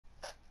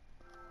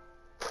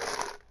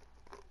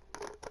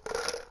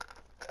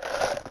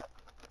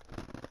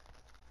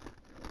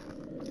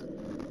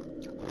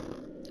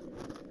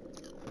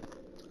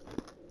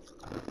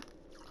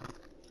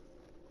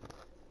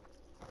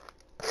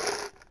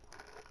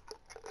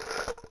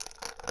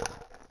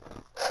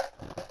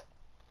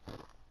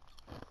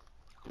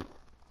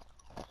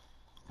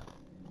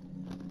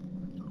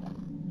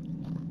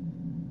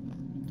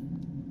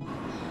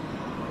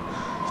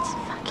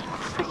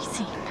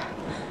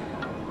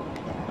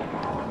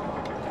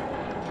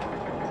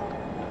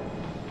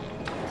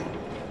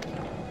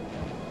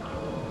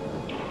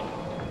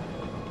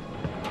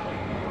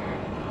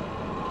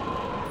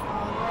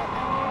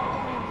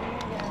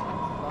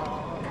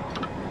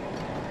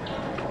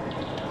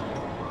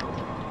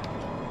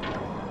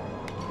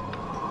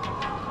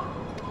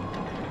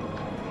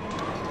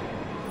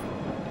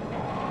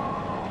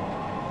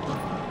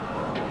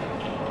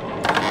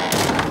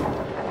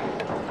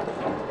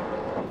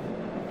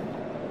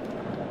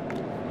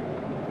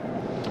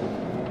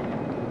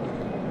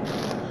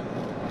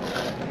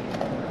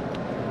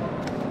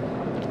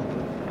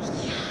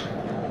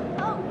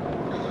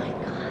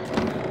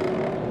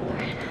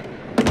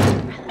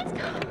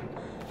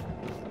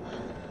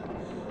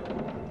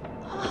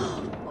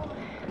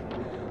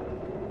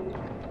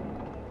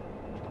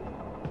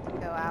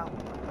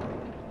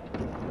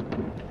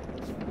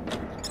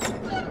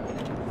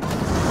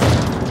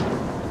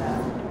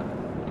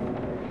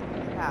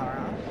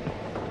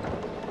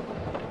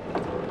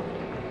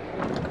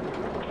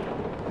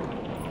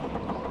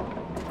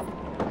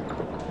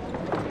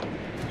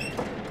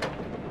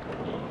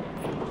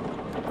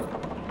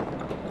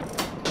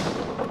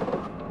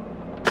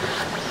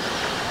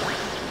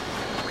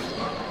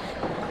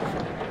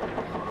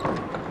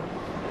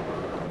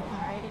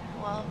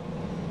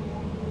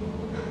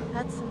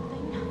that's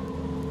something.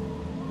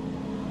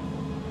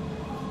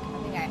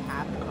 I think I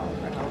have to call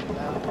for help,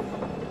 though.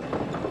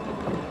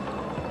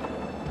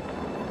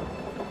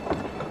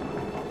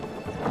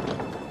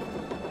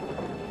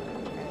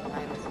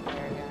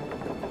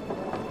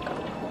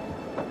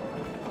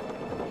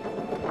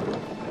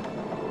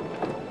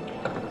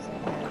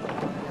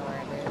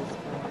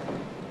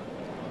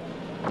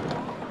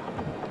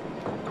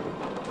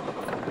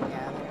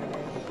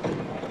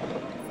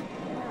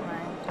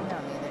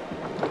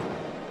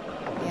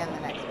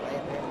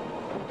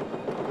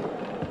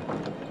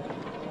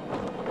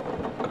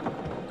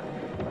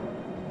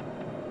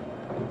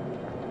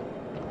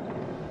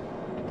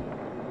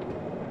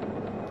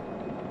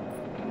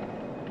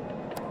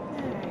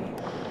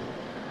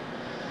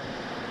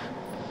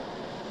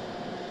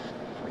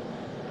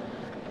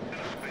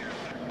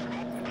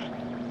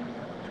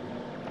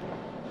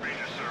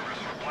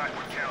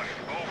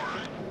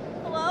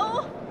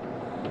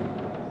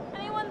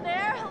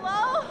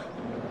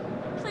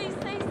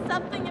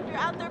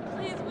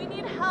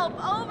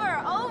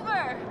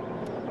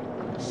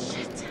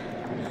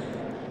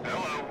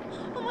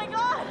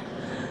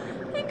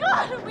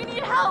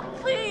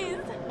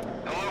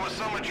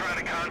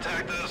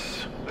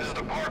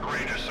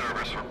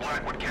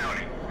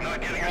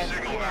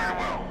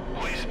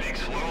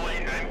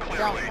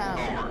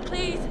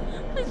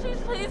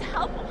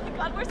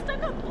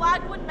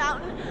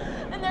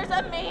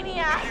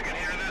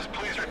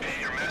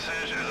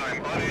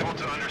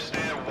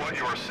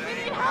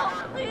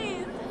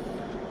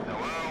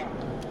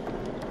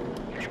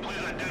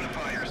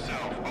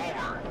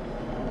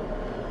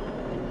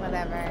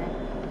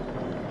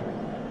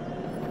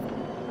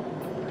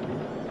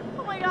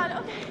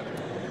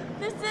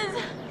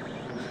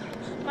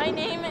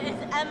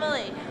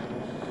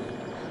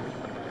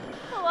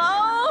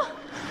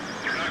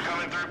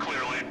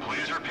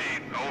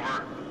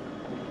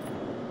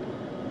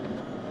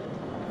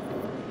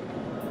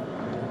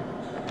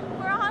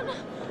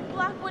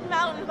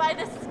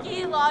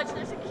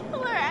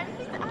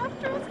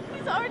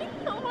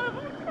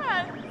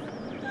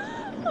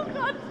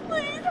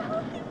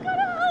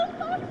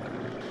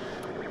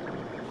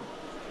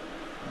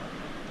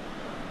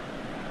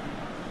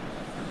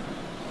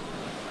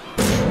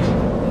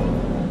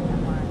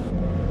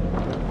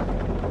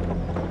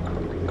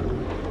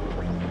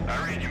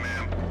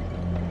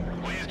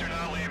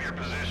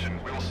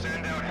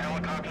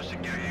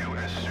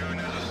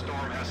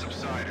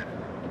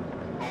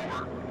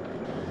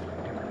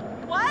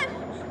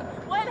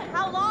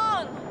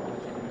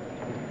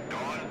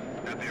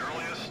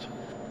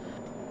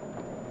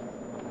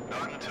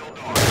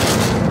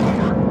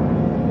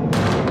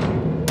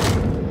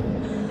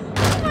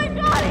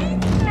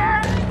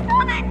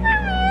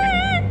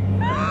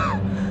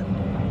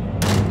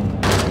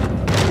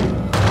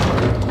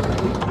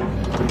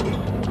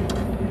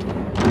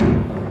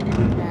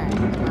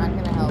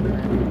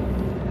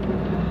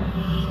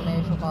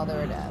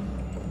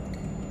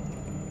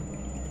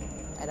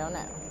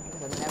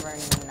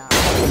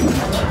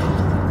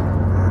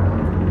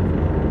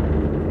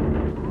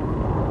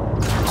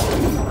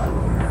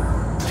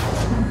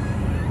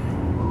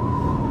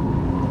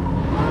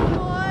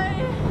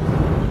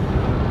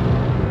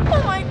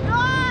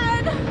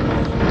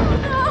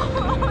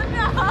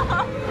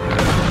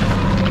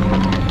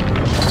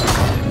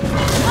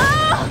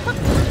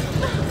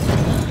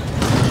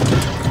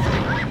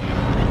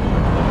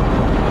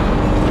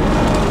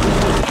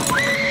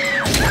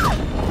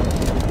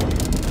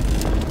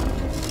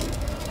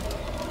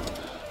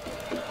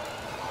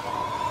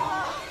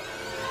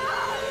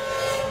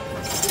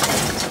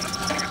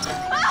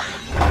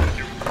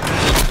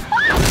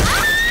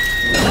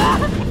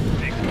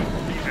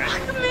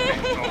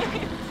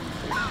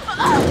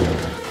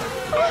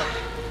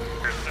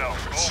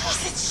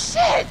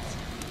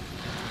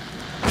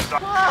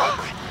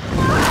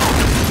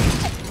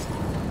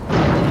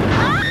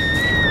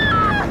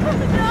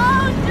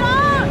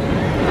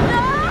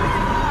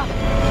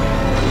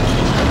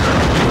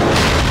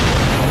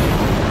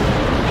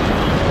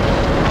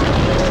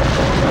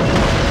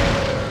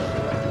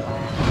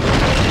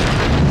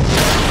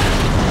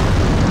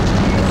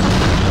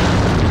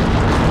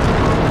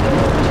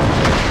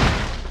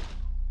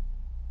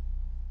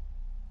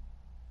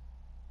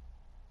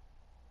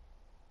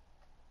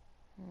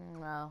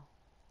 Well,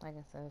 like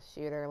I said,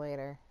 shoot her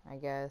later, I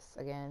guess,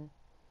 again.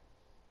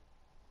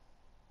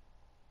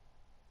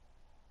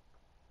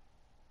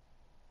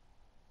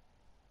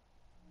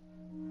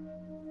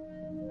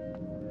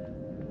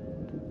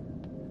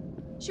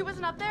 She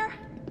wasn't up there?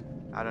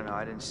 I don't know,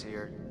 I didn't see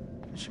her.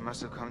 She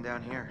must have come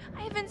down here.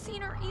 I haven't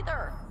seen her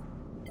either.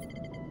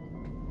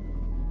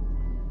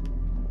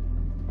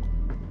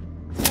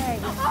 Hey.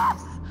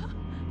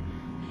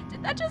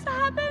 Did that just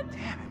happen?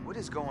 Damn it, what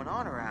is going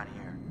on around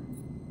here?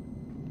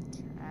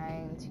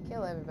 Trying to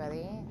kill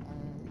everybody,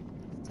 and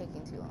it's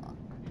taking too long.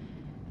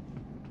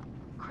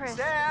 Chris.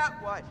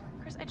 Stop! What?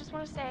 Chris, I just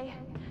want to say,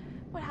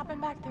 what happened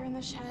back there in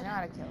the shed? I know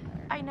how to kill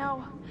her. I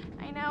know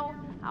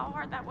how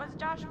hard that was.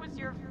 Josh was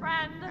your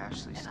friend.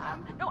 Ashley, stop.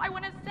 No, I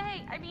want to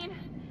say, I mean,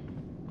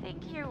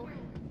 Thank you.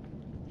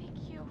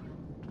 Thank you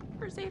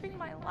for saving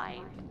my life.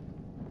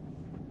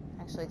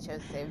 Actually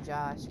chose to save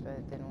Josh, but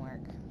it didn't work.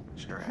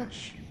 Sure,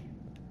 Ash.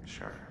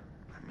 Sure.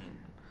 I mean,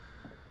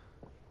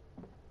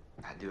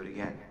 I'd do it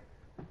again.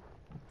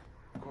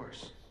 Of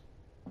course.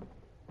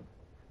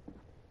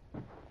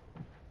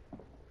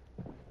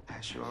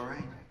 Ash, you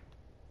alright?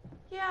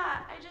 Yeah,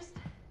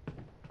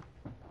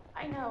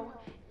 I know.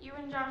 You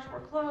and Josh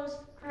were close,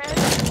 Chris.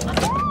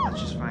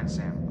 Let's just find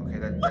Sam, okay?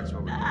 That's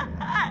what we're doing.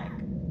 Heck?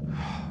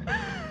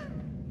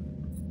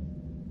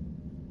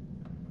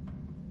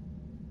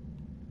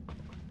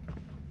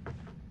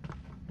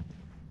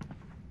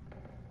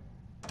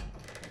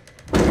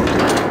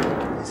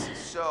 This is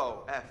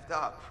so effed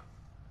up.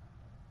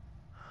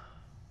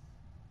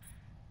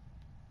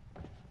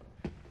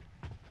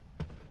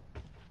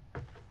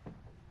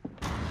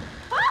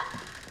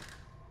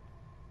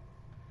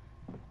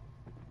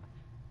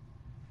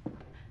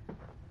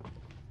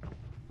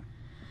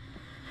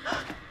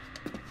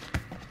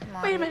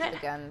 Wait a Get to minute.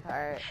 the gun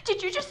part.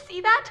 Did you just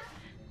see that?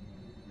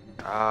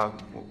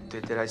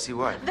 Did I see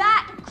what?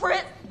 That,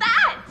 Chris,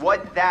 that!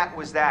 What that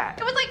was that?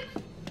 It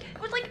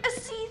was like a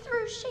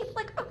see-through shape,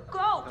 like a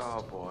ghost.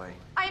 Oh boy.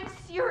 I'm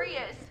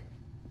serious.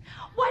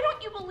 Why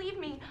don't you believe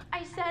me?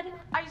 I said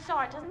I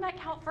saw it. Doesn't that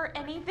count for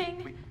anything?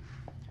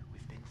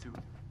 We've been through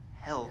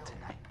hell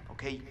tonight,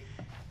 okay?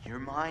 Your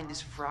mind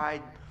is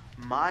fried.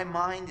 My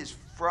mind is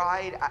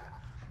fried.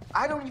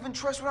 I don't even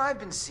trust what I've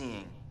been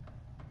seeing.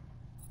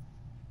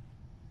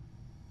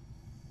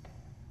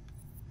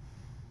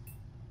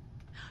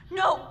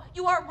 No,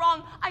 you are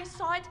wrong. I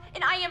saw it,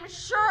 and I am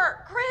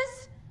sure,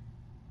 Chris.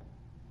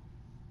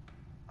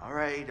 All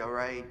right.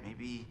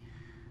 Maybe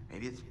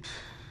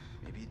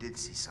you did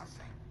see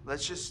something.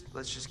 Let's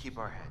just keep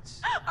our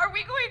heads. Are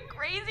we going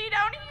crazy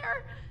down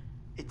here?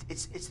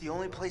 It's the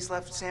only place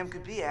left Sam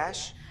could be,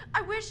 Ash.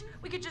 I wish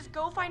we could just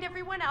go find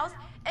everyone else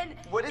and...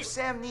 What if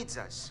Sam needs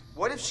us?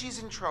 What if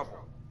she's in trouble?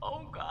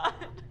 Oh, God.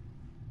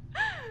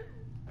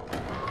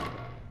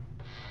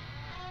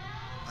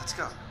 Let's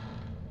go.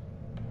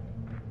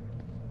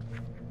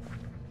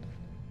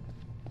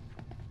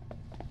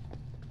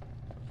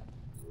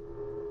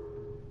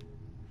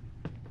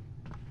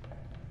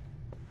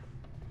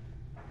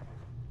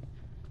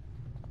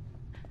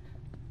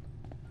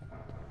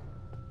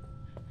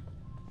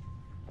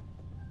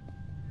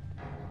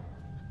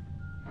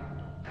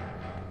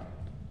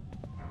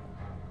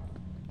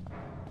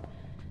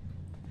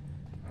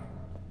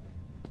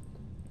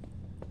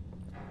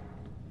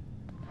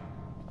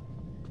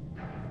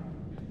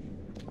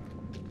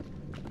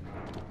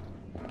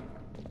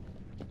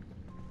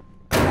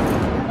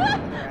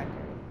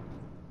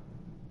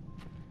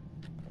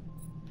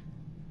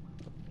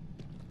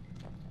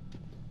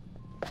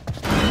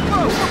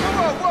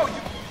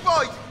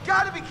 Whoa, you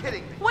gotta be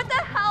kidding me. What the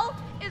hell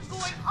is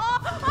going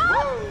on?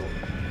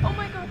 Whoa. Oh,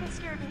 my God, that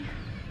scared me.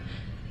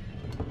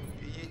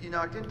 You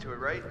knocked into it,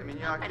 right? I mean,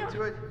 you knocked I don't-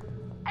 into it?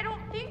 I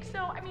don't think so.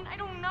 I mean, I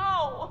don't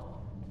know.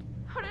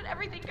 How did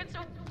everything get so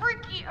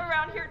freaky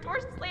around here?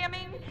 Doors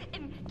slamming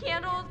and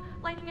candles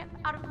lighting it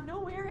out of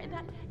nowhere and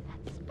that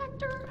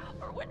specter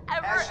or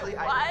whatever Ashley, it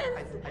was.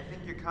 I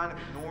think you're kind of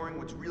ignoring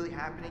what's really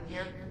happening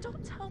here.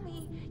 Don't tell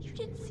me you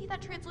didn't see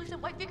that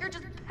translucent white figure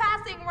just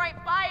passing right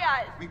by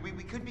us.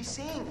 We could be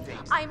seeing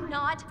things. I'm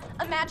not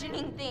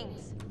imagining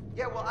things.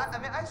 Yeah, well, I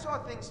mean, I saw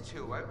things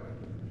too.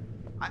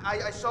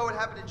 I saw what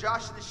happened to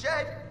Josh in the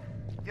shed.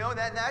 You know,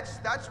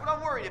 that's what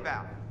I'm worried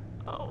about.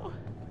 Oh,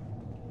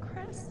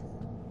 Chris,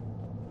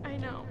 I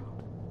know.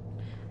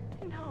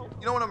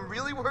 You know what I'm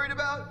really worried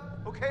about?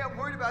 Okay, I'm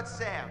worried about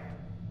Sam.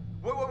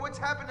 What's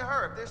happened to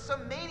her? If there's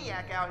some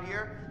maniac out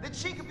here, then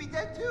she could be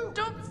dead too.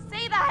 Don't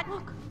say that.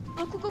 Look,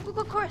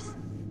 Chris.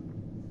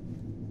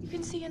 You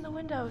can see in the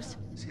windows.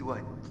 See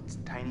what? It's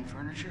tiny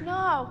furniture?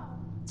 No,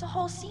 it's a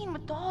whole scene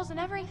with dolls and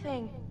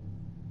everything.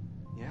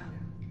 Yeah.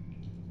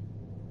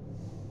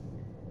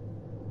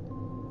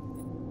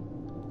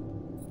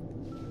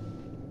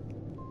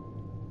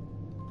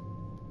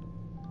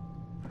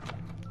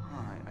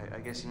 Huh, I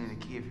guess you need a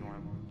key if you want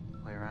to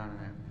play around in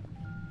there.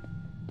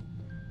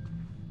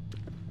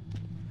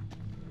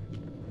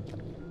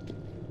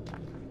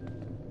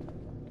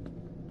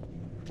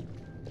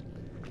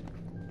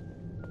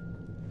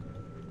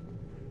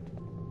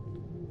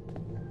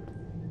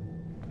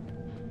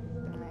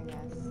 I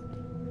guess.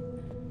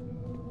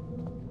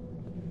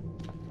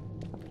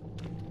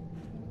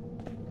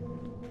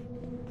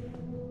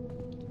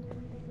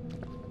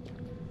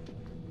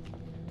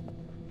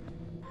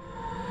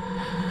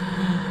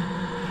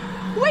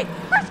 Wait,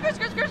 Chris,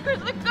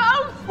 the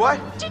ghost! What?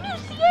 Didn't you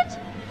see it?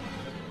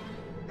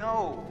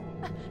 No.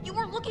 You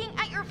were looking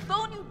at your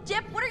phone, you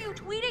dip. What are you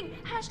tweeting?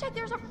 Hashtag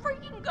there's a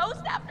freaking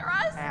ghost after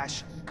us.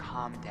 Ash,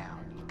 calm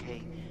down,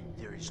 okay?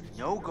 There is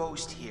no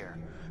ghost here.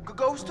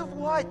 Ghost of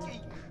what?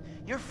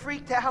 You're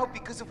freaked out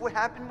because of what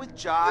happened with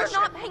Josh.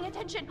 You're not paying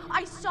attention.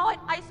 I saw it.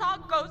 I saw a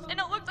ghost, and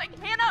it looked like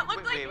Hannah. It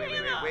looked like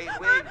Hannah. Wait,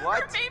 Her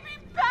what? baby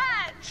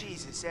pet.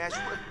 Jesus, Ash,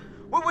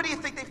 what do you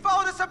think? They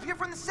followed us up here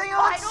from the seance?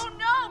 I don't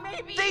know,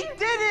 maybe. They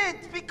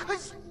didn't,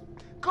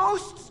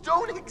 Ghosts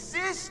don't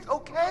exist,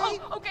 okay?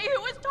 Oh, okay,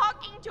 who was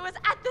talking to us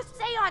at the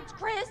seance,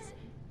 Chris?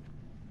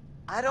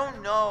 I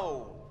don't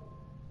know.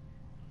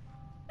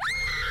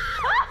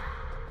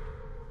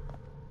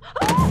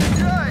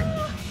 Hey!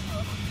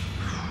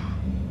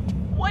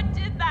 What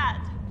did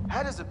that?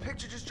 How does a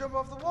picture just jump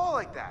off the wall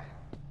like that?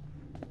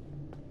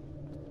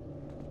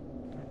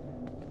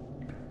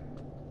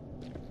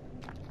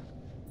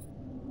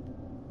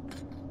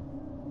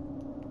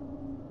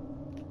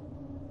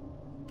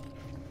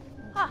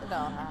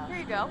 Ah, here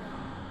you go.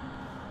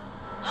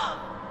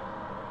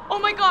 Oh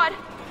my god!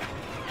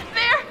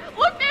 There!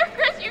 Look there,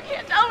 Chris! You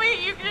can't tell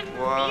me you didn't see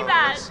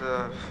that!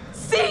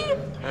 See?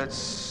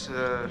 That's,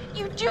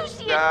 You do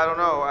see it! I don't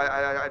know.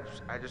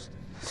 I just...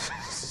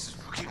 This is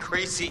fucking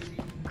crazy.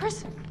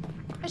 Chris,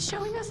 it's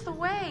showing us the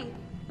way.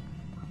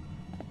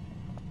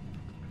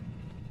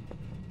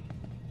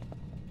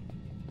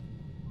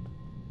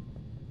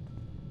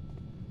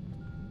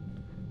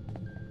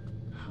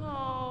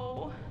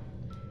 Oh,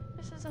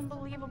 this is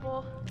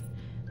unbelievable.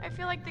 I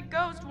feel like the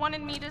ghost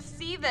wanted me to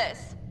see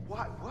this.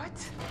 What?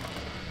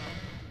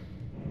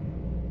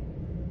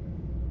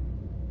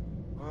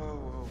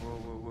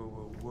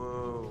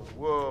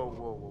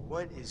 Whoa.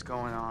 What is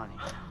going on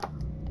here?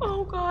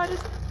 Oh god,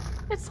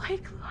 it's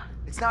like...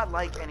 It's not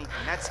like anything.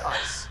 That's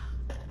us.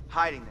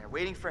 Hiding there,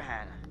 waiting for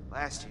Hannah.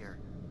 Last year.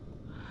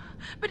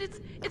 But it's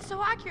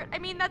so accurate. I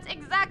mean, that's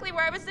exactly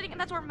where I was sitting, and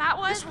that's where Matt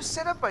was. This was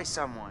set up by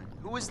someone.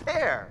 Who was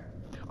there?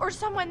 Or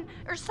someone,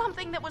 or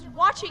something that was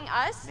watching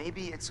us.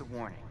 Maybe it's a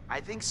warning. I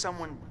think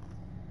someone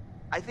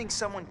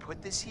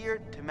put this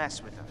here to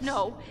mess with us.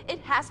 No, it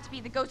has to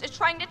be the ghost. It's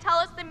trying to tell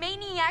us the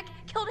maniac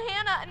killed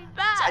Hannah and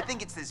Beth. I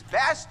think it's this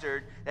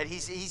bastard that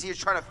he's here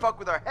trying to fuck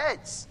with our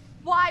heads.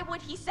 Why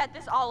would he set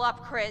this all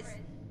up, Chris?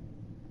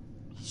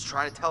 He's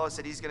trying to tell us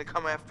that he's gonna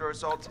come after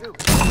us all too.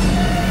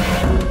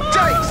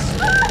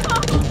 Dice!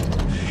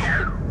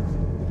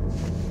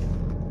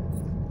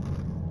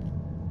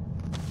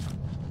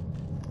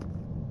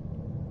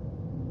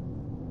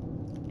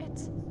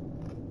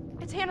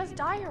 It's Hannah's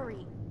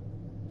diary.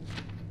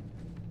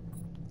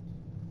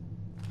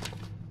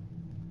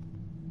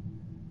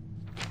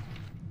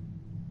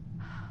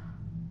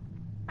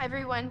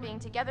 Everyone being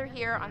together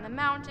here on the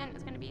mountain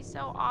is going to be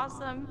so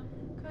awesome.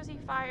 Cozy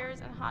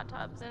fires and hot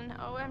tubs and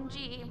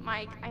OMG,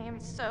 Mike, I am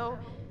so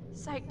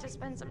psyched to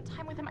spend some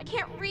time with him. I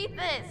can't read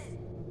this.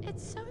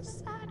 It's so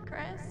sad,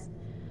 Chris.